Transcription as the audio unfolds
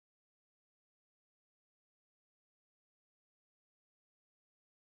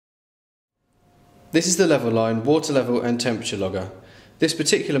This is the LeveLine water level and temperature logger. This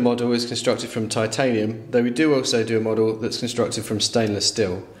particular model is constructed from titanium, though we do also do a model that's constructed from stainless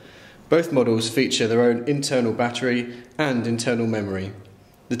steel. Both models feature their own internal battery and internal memory.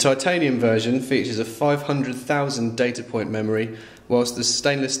 The titanium version features a 500,000 data point memory, whilst the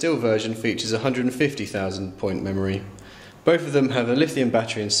stainless steel version features a 150,000 point memory. Both of them have a lithium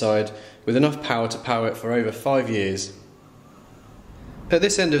battery inside with enough power to power it for over 5 years. At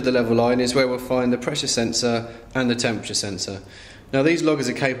this end of the LeveLine is where we'll find the pressure sensor and the temperature sensor. Now these loggers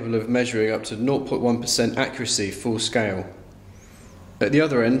are capable of measuring up to 0.1% accuracy full scale. At the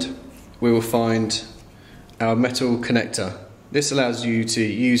other end we will find our metal connector. This allows you to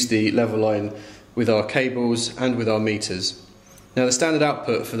use the LeveLine with our cables and with our meters. Now the standard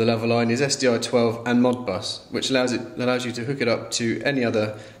output for the LeveLine is SDI12 and Modbus, which allows you to hook it up to any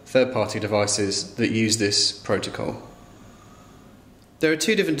other third-party devices that use this protocol. There are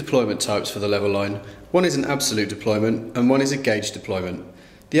two different deployment types for the LeveLine. One is an absolute deployment and one is a gauge deployment.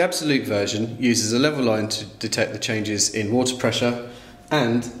 The absolute version uses a LeveLine to detect the changes in water pressure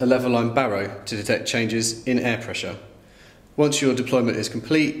and a LeveLine barrow to detect changes in air pressure. Once your deployment is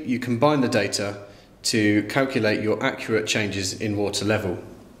complete, you combine the data to calculate your accurate changes in water level.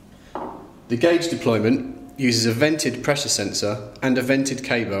 The gauge deployment uses a vented pressure sensor and a vented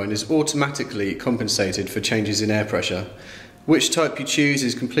cable and is automatically compensated for changes in air pressure. Which type you choose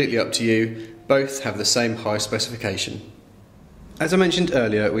is completely up to you, both have the same high specification. As I mentioned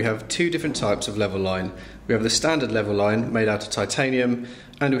earlier, we have two different types of LeveLine. We have the standard LeveLine made out of titanium,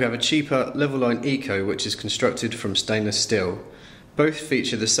 and we have a cheaper LeveLine-ECO which is constructed from stainless steel. Both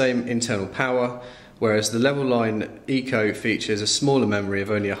feature the same internal power, whereas the LeveLine-ECO features a smaller memory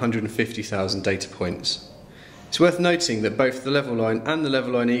of only 150,000 data points. It's worth noting that both the LeveLine and the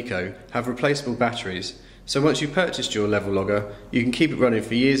LeveLine-ECO have replaceable batteries, so once you've purchased your level logger, you can keep it running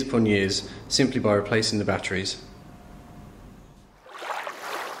for years upon years simply by replacing the batteries.